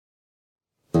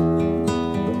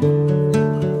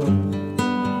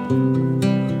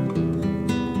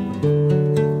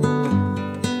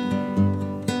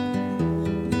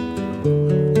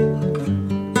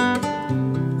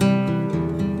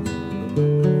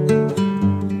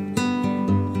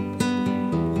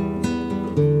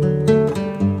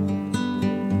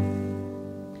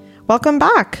Welcome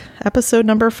back. Episode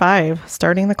number 5,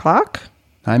 starting the clock.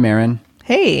 Hi, Marin.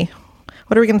 Hey,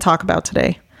 what are we going to talk about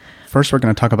today? First, we're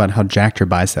going to talk about how jacked your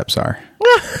biceps are.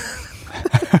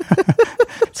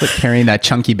 It's like carrying that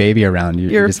chunky baby around.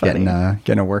 You're just getting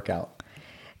a workout.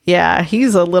 Yeah,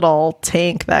 he's a little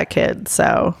tank, that kid.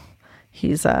 So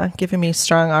he's giving me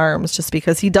strong arms just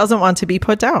because he doesn't want to be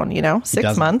put down,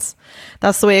 6 months.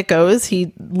 That's the way it goes.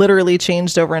 He literally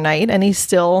changed overnight and he's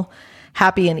still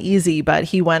happy and easy, but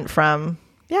he went from,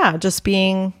 just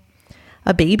being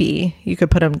a baby. You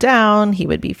could put him down, he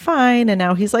would be fine. And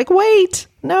now he's like, wait,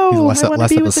 no, I want to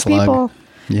be with the people.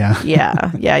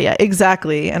 Yeah,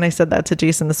 exactly. And I said that to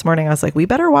Jason this morning. I was like, we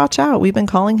better watch out. We've been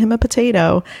calling him a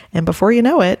potato. And before you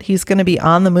know it, he's going to be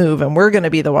on the move and we're going to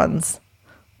be the ones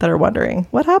that are wondering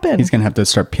what happened. He's going to have to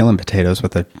start peeling potatoes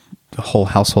with a whole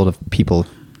household of people.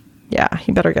 Yeah,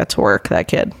 he better get to work, that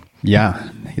kid. Yeah,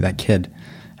 that kid.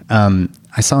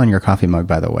 I saw in your coffee mug,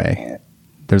 by the way,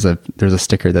 there's a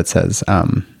sticker that says,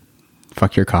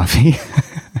 fuck your coffee.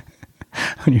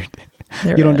 You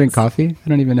don't drink coffee? I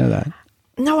don't even know that.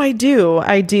 No, I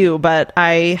do. But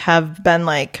I have been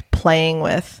playing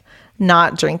with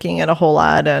not drinking it a whole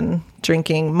lot and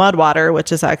drinking mud water,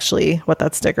 which is actually what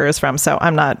that sticker is from. So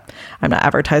I'm not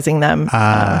advertising them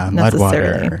necessarily. Mud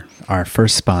water, our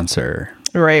first sponsor.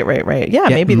 Right. Yeah,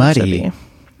 Get maybe muddy. That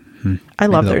should be. I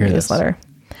love their newsletter.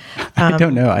 I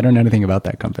don't know. I don't know anything about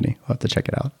that company. We'll have to check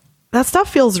it out. That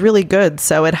stuff feels really good.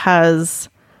 So it has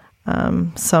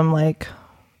some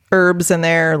herbs in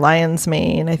there, lion's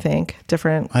mane, I think,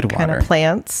 different kind of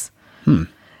plants.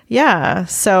 Yeah.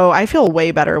 So I feel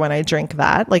way better when I drink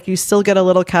that. You still get a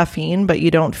little caffeine, but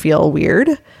you don't feel weird.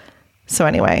 So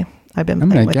anyway, I've been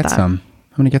playing with that. I'm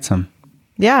going to get some.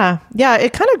 Yeah.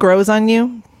 It kind of grows on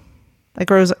you.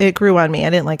 It grew on me. I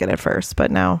didn't like it at first,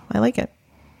 but now I like it.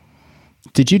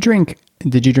 Did you drink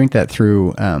that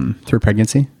through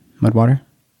pregnancy, mud water?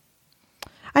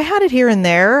 I had it here and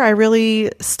there. I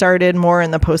really started more in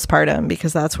the postpartum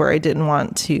because that's where I didn't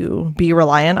want to be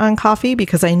reliant on coffee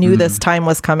because I knew this time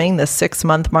was coming, this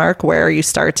 6-month mark where you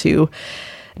start to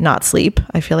not sleep.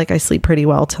 I feel like I sleep pretty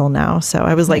well till now. So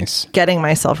I was getting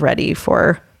myself ready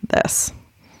for this.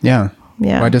 Yeah.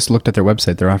 Well, I just looked at their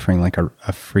website. They're offering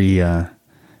a free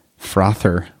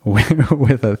frother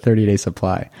with a 30-day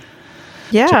supply.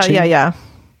 Yeah.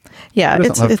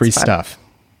 It's free stuff.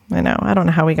 I know. I don't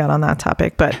know how we got on that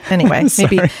topic, but anyway,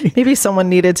 maybe someone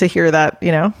needed to hear that,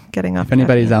 getting off. If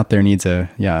anybody's out there needs a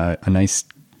nice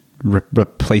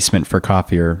replacement for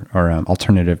coffee or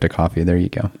alternative to coffee, there you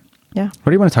go. Yeah. What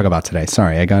do you want to talk about today?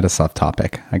 Sorry, I got us off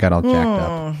topic. I got all jacked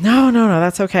up. No,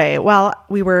 that's okay. Well,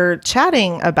 we were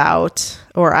chatting about,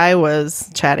 or I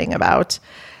was chatting about,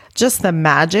 just the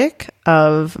magic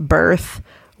of birth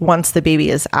once the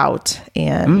baby is out.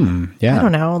 And I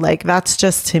don't know, that's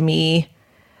just, to me,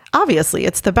 obviously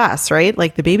it's the best, right?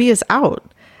 The baby is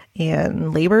out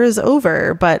and labor is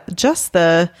over, but just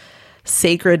the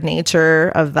sacred nature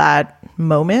of that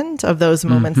moment, of those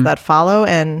moments that follow,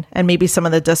 and maybe some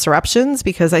of the disruptions,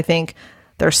 because I think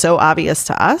they're so obvious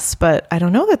to us, but I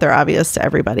don't know that they're obvious to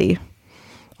everybody.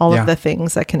 All of the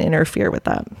things that can interfere with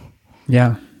that.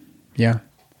 Yeah.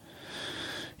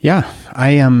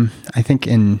 I think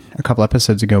in a couple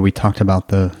episodes ago, we talked about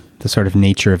the sort of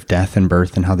nature of death and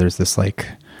birth and how there's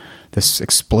this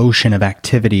explosion of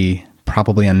activity,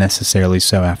 probably unnecessarily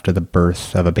so, after the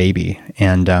birth of a baby.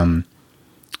 And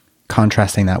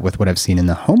contrasting that with what I've seen in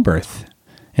the home birth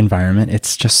environment,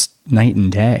 it's just night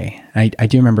and day. I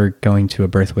do remember going to a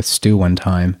birth with Stu one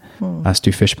time,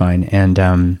 Stu Fishbein,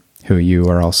 and who you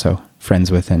are also friends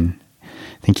with, and I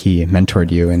think he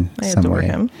mentored you in some way.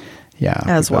 Him. Yeah,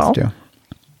 as well.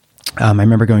 I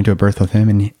remember going to a birth with him,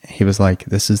 and he was like,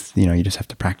 this is, you just have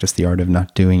to practice the art of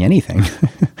not doing anything.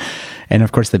 And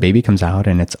of course the baby comes out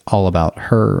and it's all about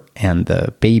her and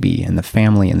the baby and the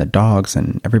family and the dogs,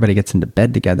 and everybody gets into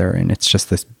bed together, and it's just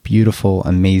this beautiful,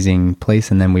 amazing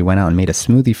place. And then we went out and made a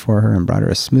smoothie for her and brought her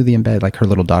a smoothie in bed. Her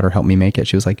little daughter helped me make it.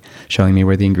 She was showing me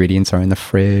where the ingredients are in the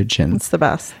fridge. And it's the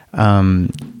best.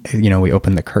 We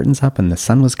opened the curtains up and the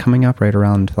sun was coming up right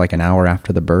around an hour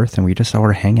after the birth, and we just all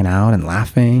were hanging out and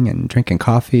laughing and drinking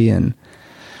coffee, and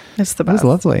it's the best. It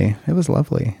was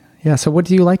lovely. Yeah. So what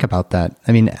do you like about that?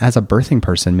 I mean, as a birthing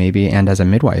person, maybe, and as a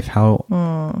midwife,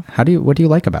 what do you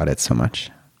like about it so much?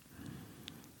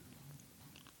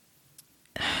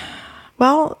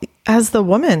 Well, as the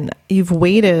woman, you've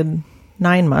waited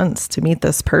 9 months to meet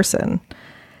this person,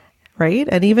 right?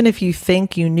 And even if you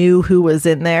think you knew who was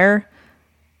in there,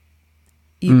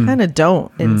 you kind of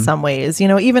don't in some ways,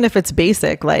 even if it's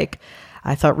basic.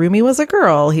 I thought Rumi was a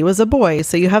girl, he was a boy.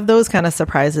 So you have those kind of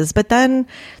surprises, but then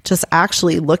just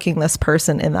actually looking this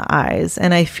person in the eyes.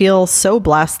 And I feel so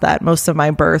blessed that most of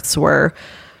my births were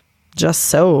just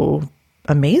so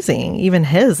amazing. Even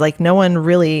his, like no one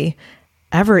really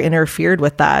ever interfered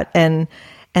with that. And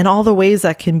all the ways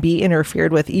that can be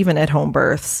interfered with, even at home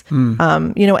births,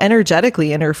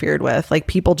 energetically interfered with, like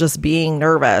people just being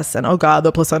nervous and, oh God,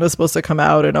 the placenta is supposed to come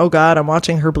out, and oh God, I'm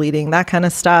watching her bleeding, that kind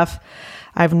of stuff.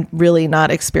 I've really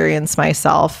not experienced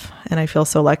myself, and I feel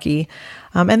so lucky.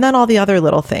 And then all the other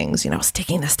little things,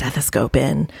 sticking the stethoscope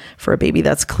in for a baby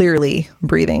that's clearly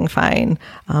breathing fine.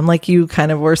 Like you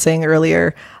kind of were saying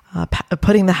earlier,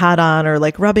 putting the hat on, or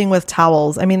like rubbing with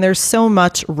towels. I mean, there's so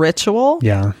much ritual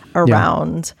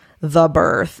around the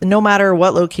birth, no matter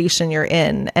what location you're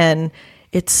in. And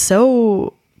it's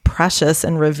so precious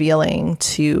and revealing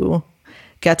to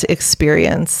get to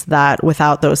experience that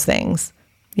without those things,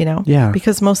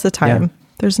 because most of the time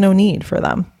there's no need for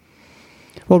them.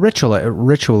 Well,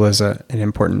 ritual is an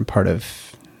important part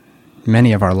of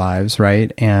many of our lives,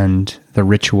 right? And the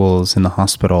rituals in the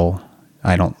hospital,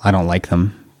 I don't like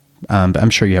them. But I'm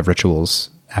sure you have rituals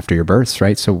after your births,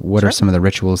 right? So what are some of the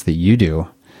rituals that you do?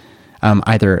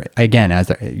 Either, again,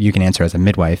 you can answer as a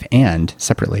midwife and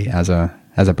separately as a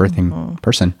birthing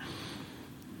person.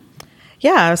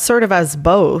 Yeah, sort of as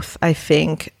both. I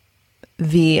think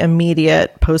the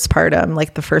immediate postpartum,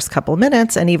 like the first couple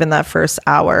minutes and even that first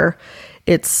hour,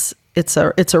 it's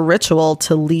a ritual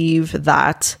to leave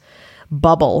that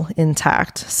bubble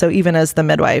intact. So even as the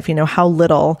midwife, how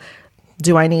little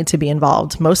do I need to be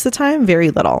involved? Most of the time, very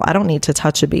little. I don't need to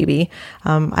touch a baby.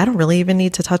 I don't really even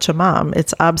need to touch a mom.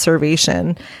 It's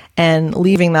observation and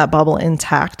leaving that bubble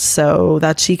intact so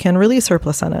that she can release her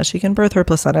placenta. She can birth her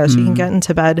placenta. She can get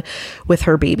into bed with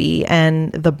her baby,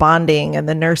 and the bonding and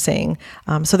the nursing.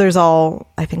 So there's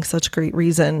all, I think, such great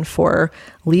reason for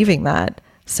leaving that.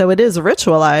 So it is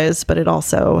ritualized, but it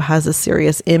also has a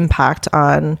serious impact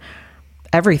on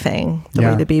everything, the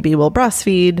way the baby will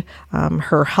breastfeed,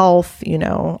 her health,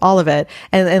 all of it.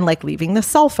 And like leaving the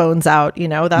cell phones out,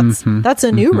 that's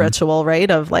a new ritual, right?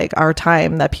 Of like our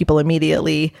time that people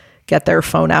immediately get their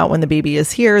phone out when the baby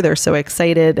is here. They're so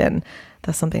excited. And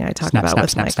that's something I talk about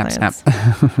with my clients.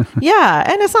 Yeah.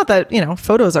 And it's not that,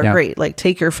 photos are great, like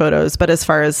take your photos, but as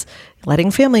far as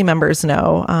letting family members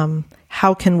know,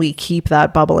 how can we keep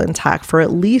that bubble intact for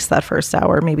at least that first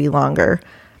hour, maybe longer?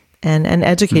 And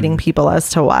educating people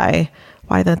as to why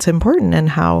that's important and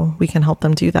how we can help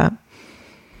them do that.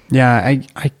 Yeah,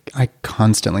 I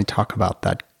constantly talk about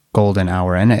that golden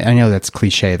hour. And I know that's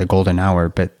cliche, the golden hour,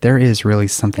 but there is really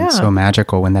something so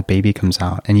magical when that baby comes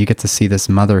out and you get to see this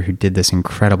mother who did this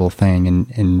incredible thing.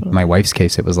 And in my wife's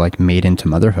case, it was like made into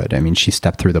motherhood. I mean, she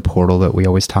stepped through the portal that we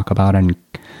always talk about, and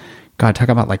God, talk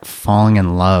about like falling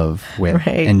in love with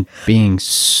and being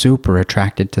super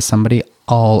attracted to somebody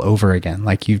all over again.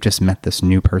 Like you've just met this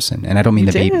new person. And I don't mean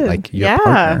the baby, like your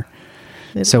partner.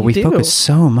 So we focus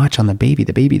so much on the baby.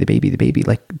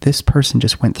 Like this person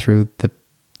just went through the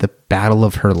battle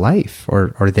of her life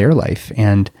or their life.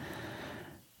 And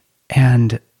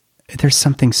there's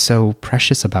something so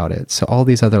precious about it. So all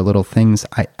these other little things,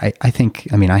 I think,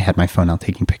 I mean, I had my phone out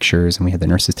taking pictures, and we had the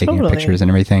nurses taking pictures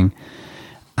and everything.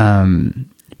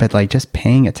 But like just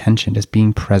paying attention, just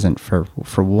being present for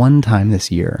one time this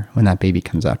year when that baby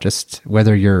comes out, just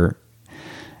whether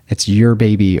it's your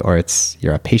baby or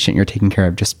you're a patient you're taking care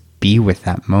of, just be with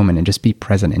that moment and just be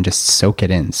present and just soak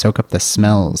it in, soak up the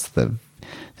smells, the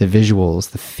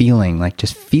visuals, the feeling, like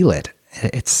just feel it.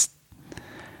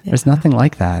 There's nothing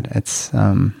like that.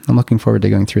 I'm looking forward to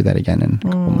going through that again in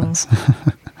a couple months.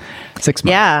 6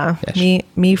 months. Yeah.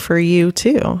 Me for you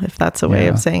too, if that's a way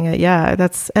of saying it. Yeah.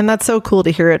 That's so cool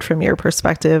to hear it from your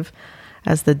perspective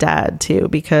as the dad too,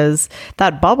 because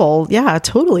that bubble,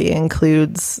 totally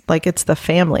includes, like, it's the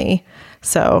family.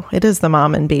 So it is the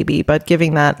mom and baby, but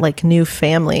giving that like new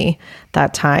family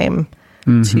that time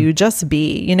to just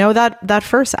be, that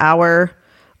first hour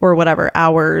or whatever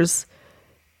hours,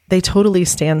 they totally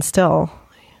stand still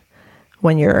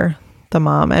when you're the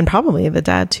mom, and probably the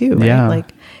dad too, right? Yeah. Like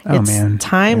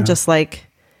time just like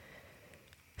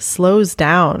slows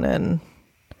down, and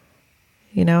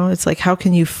it's like, how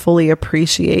can you fully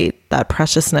appreciate that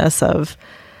preciousness of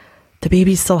the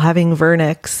baby still having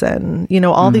vernix and,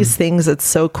 all these things that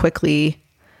so quickly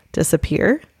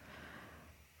disappear.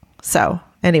 So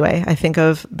anyway, I think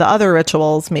of the other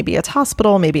rituals, maybe it's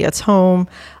hospital, maybe it's home,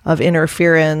 of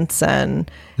interference and,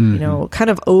 kind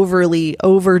of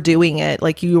overdoing it.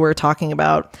 Like you were talking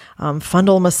about,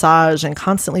 fundal massage and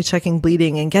constantly checking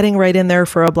bleeding and getting right in there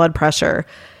for a blood pressure.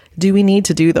 Do we need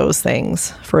to do those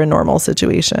things for a normal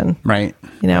situation? Right.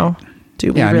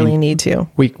 Do we really need to?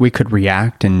 We could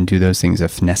react and do those things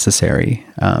if necessary.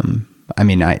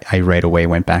 I right away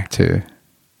went back to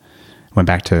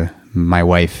my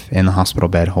wife in the hospital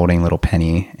bed holding little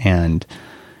Penny, and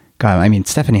God,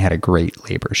 Stephanie had a great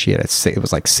labor. It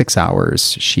was like 6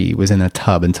 hours. She was in a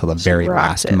tub until the very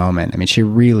last moment. She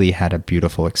really had a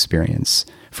beautiful experience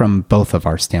from both of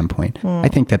our standpoint. I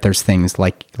think that there's things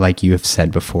like you have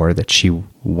said before that she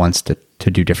wants to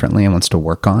do differently and wants to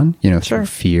work on, through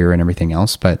fear and everything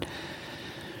else. But,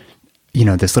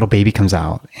 this little baby comes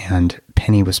out and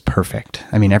Penny was perfect.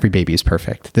 Every baby is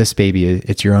perfect. This baby,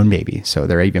 it's your own baby, so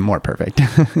they're even more perfect.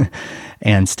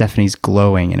 And Stephanie's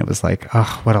glowing, and it was like,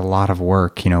 oh, what a lot of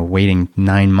work, waiting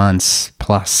 9 months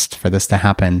plus for this to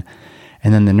happen.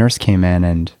 And then the nurse came in,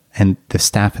 and the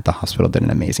staff at the hospital did an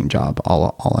amazing job,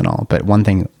 all in all. But one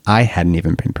thing I hadn't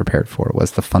even been prepared for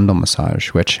was the fundal massage,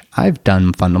 which I've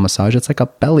done fundal massage. It's like a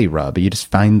belly rub. You just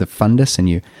find the fundus and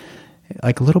you,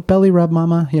 like a little belly rub,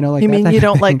 mama, like you mean you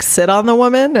don't sit on the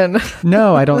woman and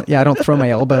no, I don't. Yeah, I don't throw my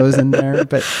elbows in there.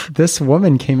 But this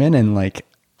woman came in and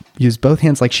used both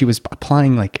hands like she was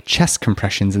applying chest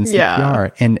compressions and CPR. Yeah.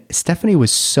 And Stephanie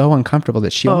was so uncomfortable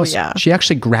that she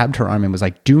actually grabbed her arm and was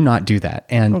like, "Do not do that."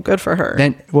 And good for her.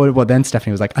 Then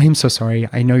Stephanie was like, "I am so sorry.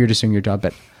 I know you're just doing your job,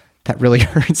 but that really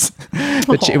hurts."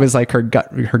 But it was like her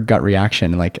gut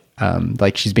reaction, like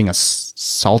she's being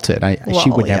assaulted. She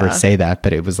would never say that,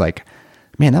 but it was like,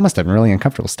 man, that must have been really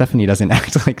uncomfortable. Stephanie doesn't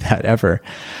act like that ever.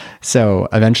 So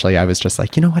eventually I was just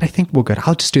like, you know what? I think we're good.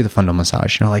 I'll just do the fundal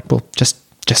massage. We'll just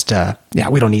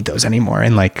we don't need those anymore.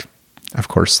 And of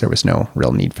course there was no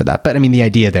real need for that. But the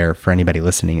idea there for anybody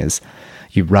listening is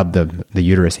you rub the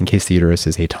uterus in case the uterus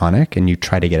is atonic, and you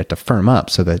try to get it to firm up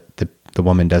so that the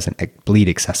woman doesn't bleed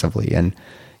excessively. And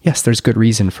yes, there's good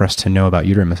reason for us to know about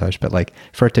uterine massage, but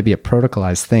for it to be a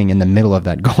protocolized thing in the middle of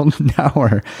that golden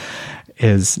hour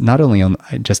is not only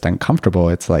just uncomfortable.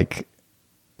 It's like,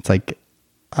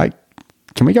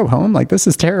 can we go home? This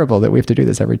is terrible that we have to do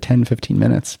this every 10, 15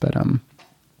 minutes. But,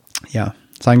 yeah.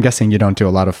 So I'm guessing you don't do a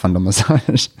lot of fundal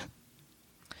massage.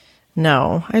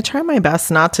 No, I try my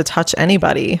best not to touch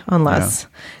anybody unless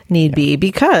need be,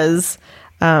 because,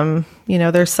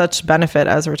 there's such benefit,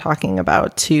 as we're talking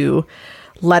about, to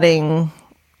letting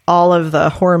all of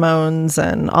the hormones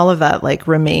and all of that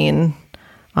remain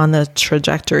on the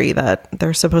trajectory that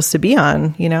they're supposed to be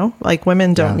on.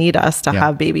 Women don't need us to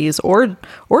have babies or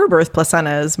birth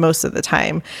placentas most of the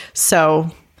time.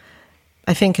 So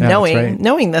I think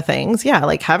knowing the things,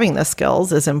 having the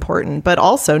skills is important, but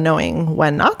also knowing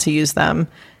when not to use them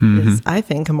is, I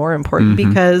think, more important,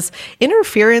 because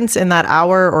interference in that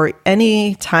hour or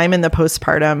any time in the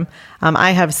postpartum,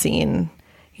 I have seen,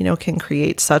 can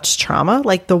create such trauma.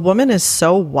 The woman is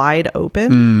so wide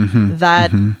open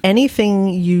that anything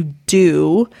you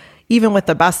do, even with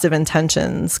the best of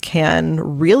intentions, can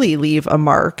really leave a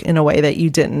mark in a way that you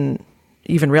didn't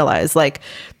even realize.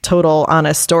 Total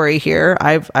honest story here.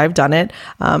 I've done it.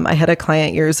 I had a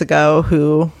client years ago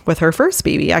who, with her first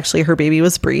baby, actually her baby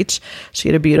was breech. She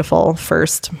had a beautiful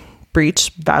first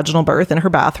breech vaginal birth in her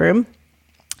bathroom.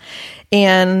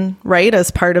 And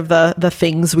as part of the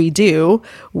things we do,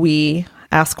 we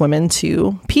ask women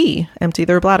to empty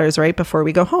their bladders right before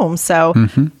we go home. So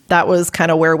that was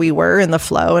kind of where we were in the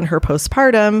flow in her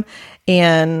postpartum.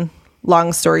 And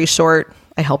long story short,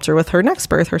 I helped her with her next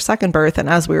birth, her second birth. And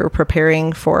as we were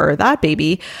preparing for that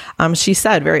baby, she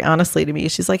said very honestly to me,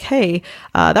 she's like, "Hey,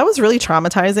 that was really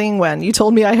traumatizing when you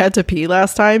told me I had to pee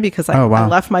last time, because I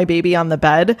left my baby on the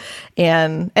bed."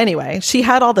 And anyway, she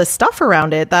had all this stuff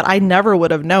around it that I never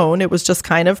would have known. It was just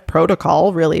kind of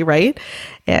protocol, really, right?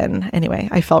 And anyway,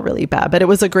 I felt really bad, but it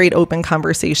was a great open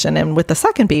conversation. And with the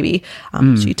second baby,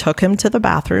 she took him to the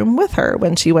bathroom with her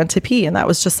when she went to pee. And that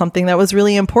was just something that was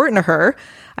really important to her.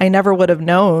 I never would have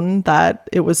known that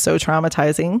it was so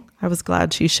traumatizing. I was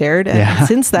glad she shared. And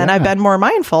since then, I've been more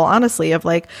mindful, honestly, of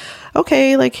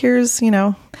okay, here's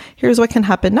what can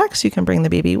happen next. You can bring the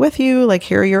baby with you.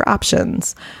 Here are your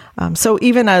options. So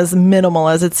even as minimal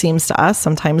as it seems to us,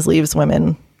 sometimes leave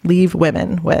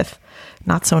women with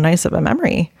not so nice of a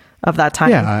memory of that time.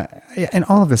 Yeah. And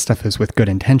all of this stuff is with good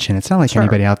intention. It's not like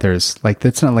anybody out there is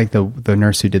it's not like the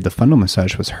nurse who did the fundal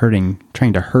massage was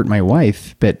trying to hurt my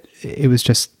wife, but it was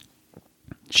just,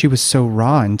 she was so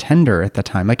raw and tender at the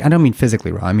time. I don't mean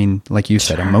physically raw. I mean, like you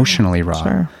said, emotionally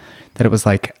raw, that it was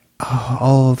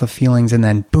all the feelings. And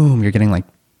then boom, you're getting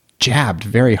jabbed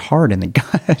very hard in the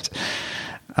gut.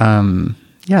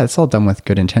 It's all done with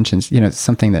good intentions. It's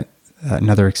something that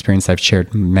another experience I've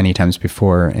shared many times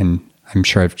before, and I'm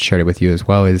sure I've shared it with you as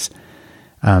well, is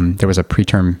there was a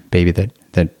preterm baby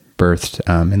that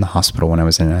birthed in the hospital when I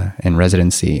was in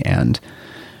residency, and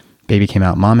baby came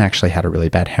out. Mom actually had a really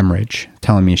bad hemorrhage,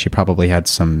 telling me she probably had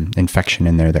some infection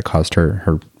in there that caused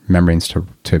her membranes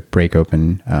to break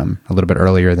open a little bit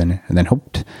earlier than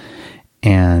hoped.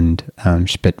 And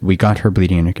but we got her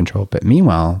bleeding under control. But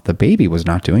meanwhile, the baby was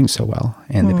not doing so well.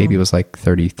 And the baby was like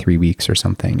 33 weeks or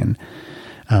something.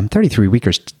 And 33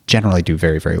 weekers generally do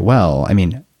very, very well. I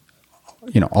mean,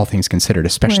 all things considered,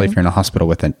 especially if you're in a hospital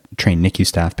with a trained NICU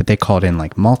staff. But they called in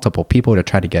like multiple people to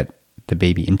try to get the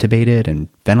baby intubated and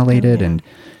ventilated and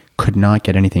could not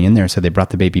get anything in there. So they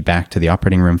brought the baby back to the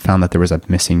operating room, found that there was a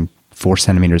missing 4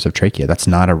 centimeters of trachea. That's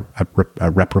not a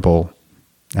reparable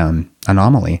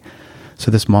anomaly. So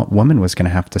this woman was going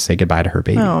to have to say goodbye to her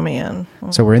baby. Oh, man.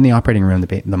 So we're in the operating room.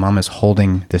 The mom is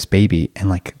holding this baby, and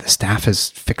like the staff is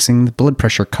fixing the blood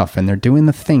pressure cuff, and they're doing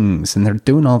the things, and they're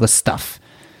doing all the stuff.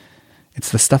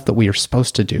 It's the stuff that we are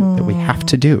supposed to do, that we have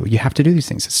to do. You have to do these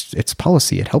things. It's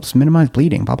policy. It helps minimize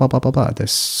bleeding, blah, blah, blah, blah, blah. The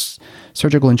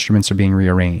surgical instruments are being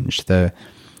rearranged. The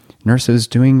nurses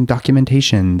doing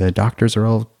documentation. The doctors are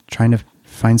all trying to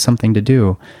find something to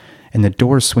do. And the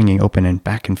doors swinging open and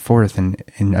back and forth. And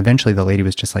eventually the lady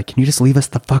was just like, can you just leave us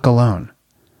the fuck alone?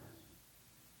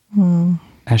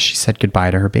 As she said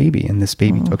goodbye to her baby. And this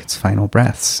baby took its final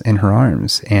breaths in her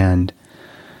arms. And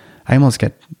I almost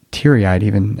get teary-eyed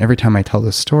even every time I tell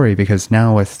this story, because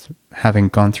now with having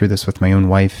gone through this with my own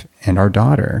wife and our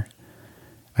daughter,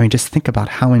 I mean, just think about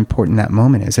how important that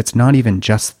moment is. It's not even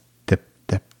just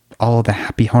all the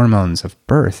happy hormones of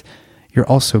birth. You're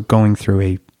also going through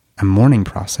a mourning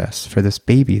process for this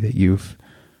baby that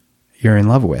you're in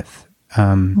love with.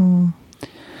 And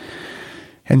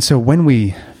so when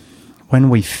we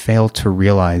fail to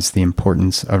realize the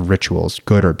importance of rituals,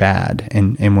 good or bad,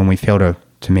 and when we fail to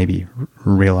maybe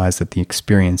realize that the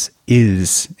experience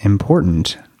is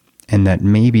important, and that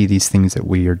maybe these things that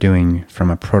we are doing from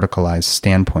a protocolized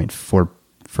standpoint for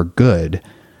good,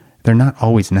 they're not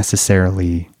always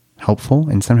necessarily helpful,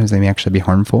 and sometimes they may actually be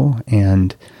harmful.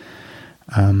 And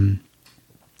I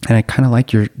kind of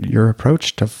like your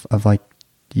approach of like,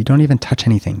 you don't even touch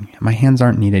anything. My hands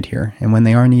aren't needed here. And when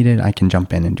they are needed, I can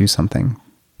jump in and do something.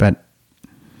 But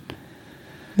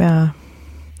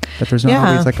there's not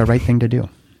always like a right thing to do,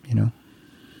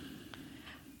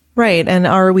 Right. And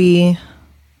are we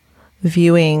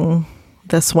viewing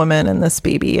this woman and this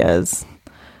baby as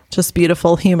just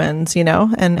beautiful humans,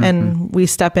 and we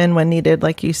step in when needed,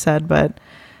 like you said, but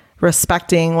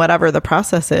respecting whatever the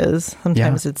process is.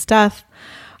 Sometimes it's death.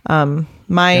 The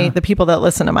people that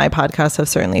listen to my podcast have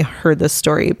certainly heard this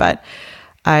story, but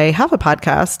I have a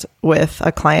podcast with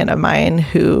a client of mine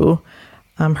who,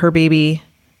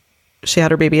 she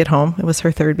had her baby at home. It was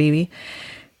her third baby,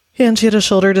 and she had a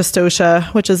shoulder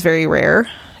dystocia, which is very rare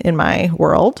in my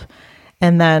world.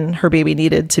 And then her baby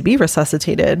needed to be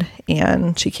resuscitated,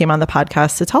 and she came on the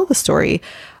podcast to tell the story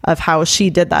of how she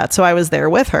did that. So I was there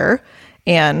with her,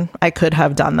 and I could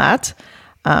have done that.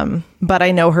 But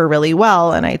I know her really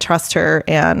well, and I trust her,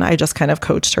 and I just kind of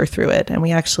coached her through it. And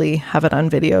we actually have it on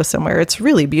video somewhere. It's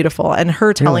really beautiful. And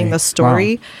her telling the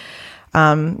story,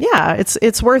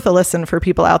 it's worth a listen for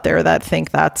people out there that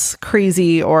think that's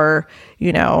crazy or,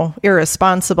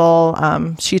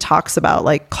 irresponsible. She talks about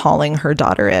like calling her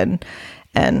daughter in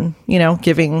and,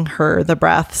 giving her the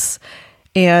breaths.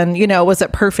 And, was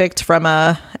it perfect from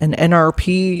an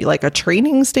NRP, like a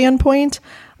training standpoint?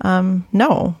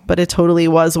 No, but it totally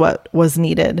was what was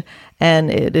needed,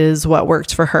 and it is what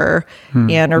worked for her.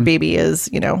 And her baby is,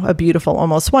 a beautiful,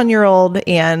 almost 1-year-old.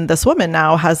 And this woman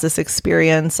now has this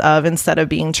experience of, instead of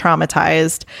being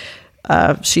traumatized,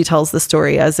 she tells the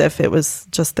story as if it was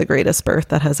just the greatest birth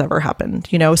that has ever happened,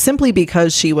 simply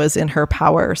because she was in her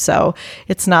power. So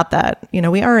it's not that,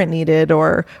 we aren't needed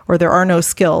or there are no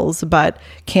skills, but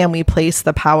can we place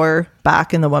the power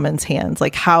back in the woman's hands?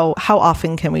 Like how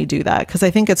often can we do that? Because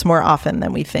I think it's more often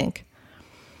than we think.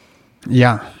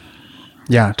 Yeah.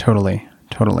 Yeah, totally.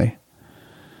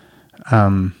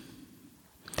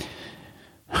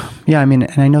 Yeah, I mean,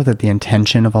 and I know that the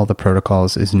intention of all the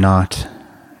protocols is not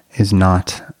it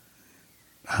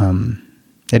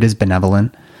is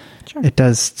benevolent. Sure. It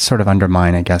does sort of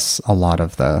undermine, I guess, a lot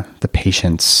of the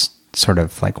patient's sort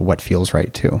of like what feels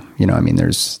right too. I mean,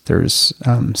 there's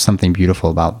something beautiful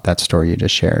about that story you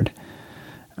just shared.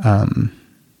 And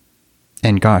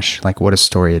gosh, like what a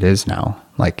story it is now.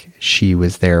 Like she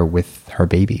was there with her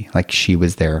baby, like she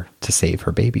was there to save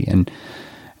her baby. And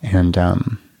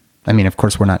I mean, of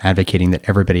course, we're not advocating that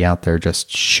everybody out there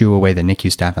just shoo away the NICU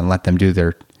staff and let them do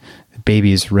their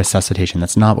baby's resuscitation.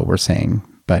 That's not what we're saying.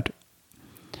 But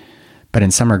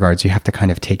in some regards, you have to kind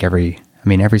of take every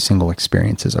single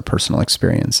experience is a personal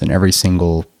experience, and every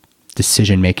single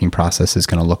decision-making process is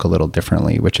going to look a little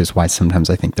differently, which is why sometimes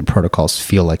I think the protocols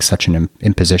feel like such an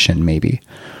imposition maybe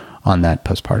on that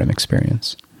postpartum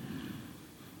experience.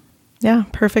 Yeah,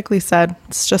 perfectly said.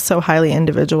 It's just so highly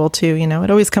individual too. You know, it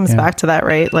always comes back to that,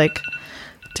 right? Like,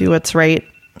 do what's right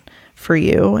for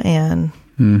you, and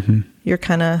you're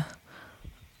kind of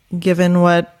given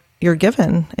what you're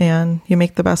given, and you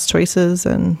make the best choices,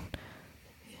 and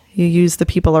you use the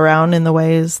people around in the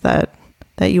ways that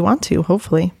you want to,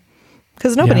 hopefully,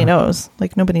 because nobody knows.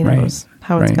 Like, nobody knows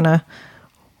how it's gonna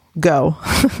go.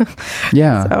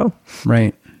 Yeah. So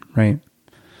Right.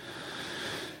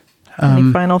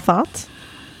 any final thoughts?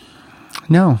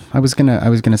 No, I was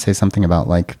gonna say something about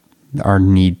like our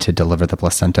need to deliver the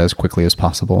placenta as quickly as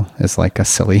possible is like a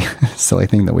silly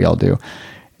thing that we all do.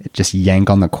 Just yank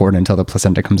on the cord until the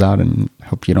placenta comes out and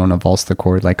hope you don't avulse the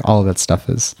cord. Like, all of that stuff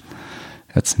that's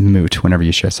moot whenever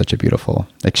you share such a beautiful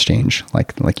exchange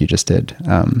like you just did.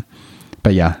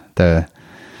 But yeah, that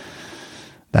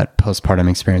postpartum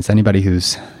experience, anybody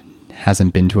who's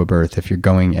hasn't been to a birth, if you're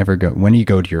when you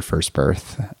go to your first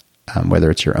birth, whether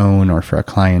it's your own or for a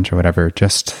client or whatever,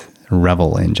 just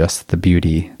revel in just the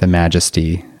beauty, the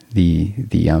majesty, the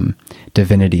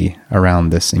divinity around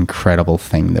this incredible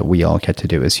thing that we all get to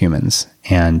do as humans.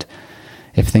 And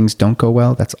if things don't go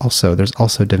well, there's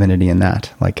also divinity in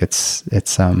that. Like, it's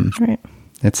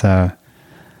a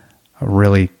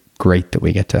really great that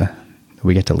we get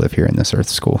to live here in this earth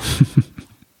school.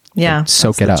 Yeah.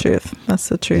 Soak it up. That's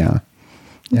the truth. Yeah.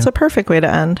 It's a perfect way to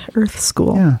end Earth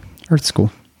School. Yeah. Earth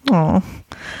School. Oh,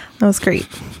 that was great.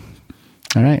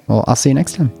 All right. Well, I'll see you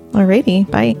next time. Alrighty.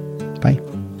 Bye. Bye.